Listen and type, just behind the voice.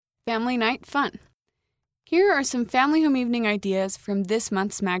Family Night Fun. Here are some family home evening ideas from this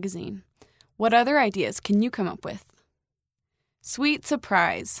month's magazine. What other ideas can you come up with? Sweet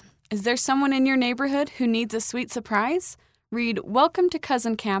surprise. Is there someone in your neighborhood who needs a sweet surprise? Read Welcome to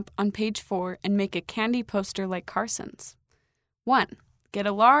Cousin Camp on page 4 and make a candy poster like Carson's. 1. Get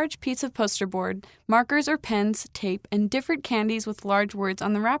a large piece of poster board, markers or pens, tape, and different candies with large words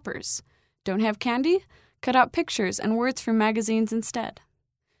on the wrappers. Don't have candy? Cut out pictures and words from magazines instead.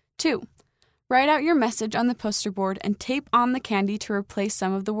 2. Write out your message on the poster board and tape on the candy to replace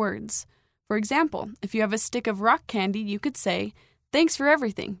some of the words. For example, if you have a stick of rock candy, you could say, "Thanks for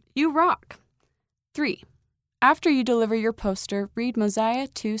everything. You rock." 3. After you deliver your poster, read Mosiah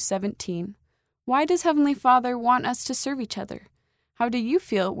 2:17. Why does Heavenly Father want us to serve each other? How do you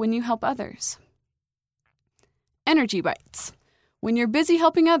feel when you help others? Energy bites. When you're busy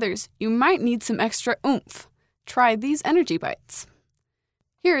helping others, you might need some extra oomph. Try these energy bites.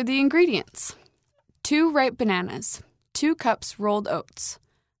 Here are the ingredients. 2 ripe bananas, 2 cups rolled oats,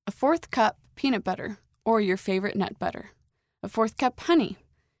 a 1/4 cup peanut butter, or your favorite nut butter, a 1/4 cup honey,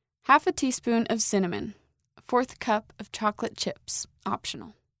 1/2 teaspoon of cinnamon, a 1/4 cup of chocolate chips,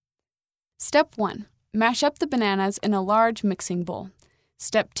 optional. Step 1. Mash up the bananas in a large mixing bowl.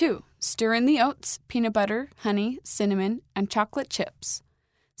 Step 2. Stir in the oats, peanut butter, honey, cinnamon, and chocolate chips.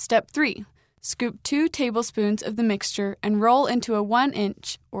 Step 3. Scoop 2 tablespoons of the mixture and roll into a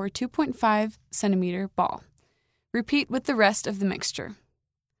 1-inch or 2.5 centimeter ball. Repeat with the rest of the mixture.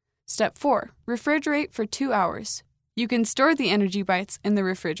 Step 4. Refrigerate for 2 hours. You can store the energy bites in the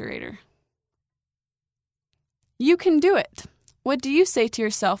refrigerator. You can do it! What do you say to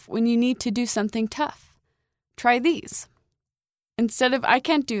yourself when you need to do something tough? Try these. Instead of "I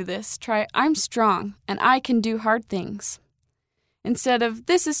can't do this," try "I'm strong and I can do hard things." Instead of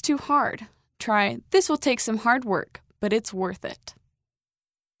 "This is too hard," try "This will take some hard work, but it's worth it."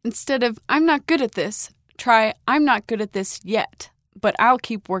 Instead of "I'm not good at this," try "I'm not good at this yet, but I'll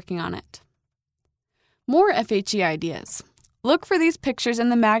keep working on it." More FHE ideas. Look for these pictures in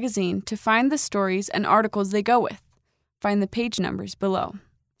the magazine to find the stories and articles they go with. Find the page numbers below.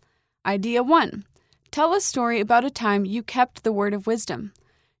 Idea 1. Tell a story about a time you kept the word of wisdom.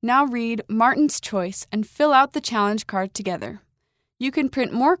 Now read Martin's Choice and fill out the challenge card together. You can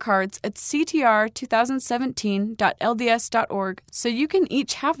print more cards at ctr2017.lds.org so you can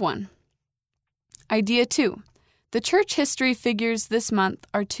each have one. Idea 2. The church history figures this month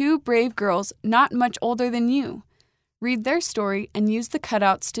are 2 brave girls not much older than you. Read their story and use the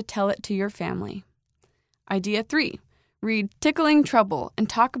cutouts to tell it to your family. Idea 3. Read Tickling Trouble and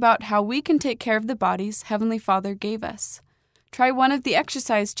talk about how we can take care of the bodies Heavenly Father gave us. Try one of the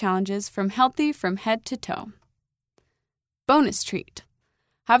exercise challenges from Healthy from Head to Toe. Bonus treat.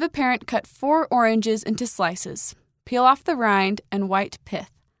 Have a parent cut 4 oranges into slices. Peel off the rind and white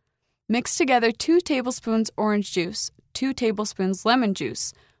pith. Mix together 2 tablespoons orange juice, 2 tablespoons lemon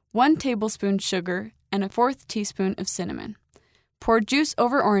juice, 1 tablespoon sugar, and a 1/4 teaspoon of cinnamon. Pour juice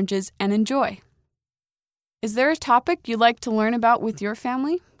over oranges and enjoy. Is there a topic you'd like to learn about with your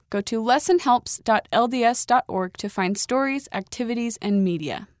family? Go to lessonhelps.lds.org to find stories, activities, and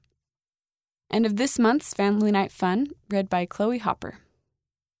media. End of this month's Family Night Fun, read by Chloe Hopper.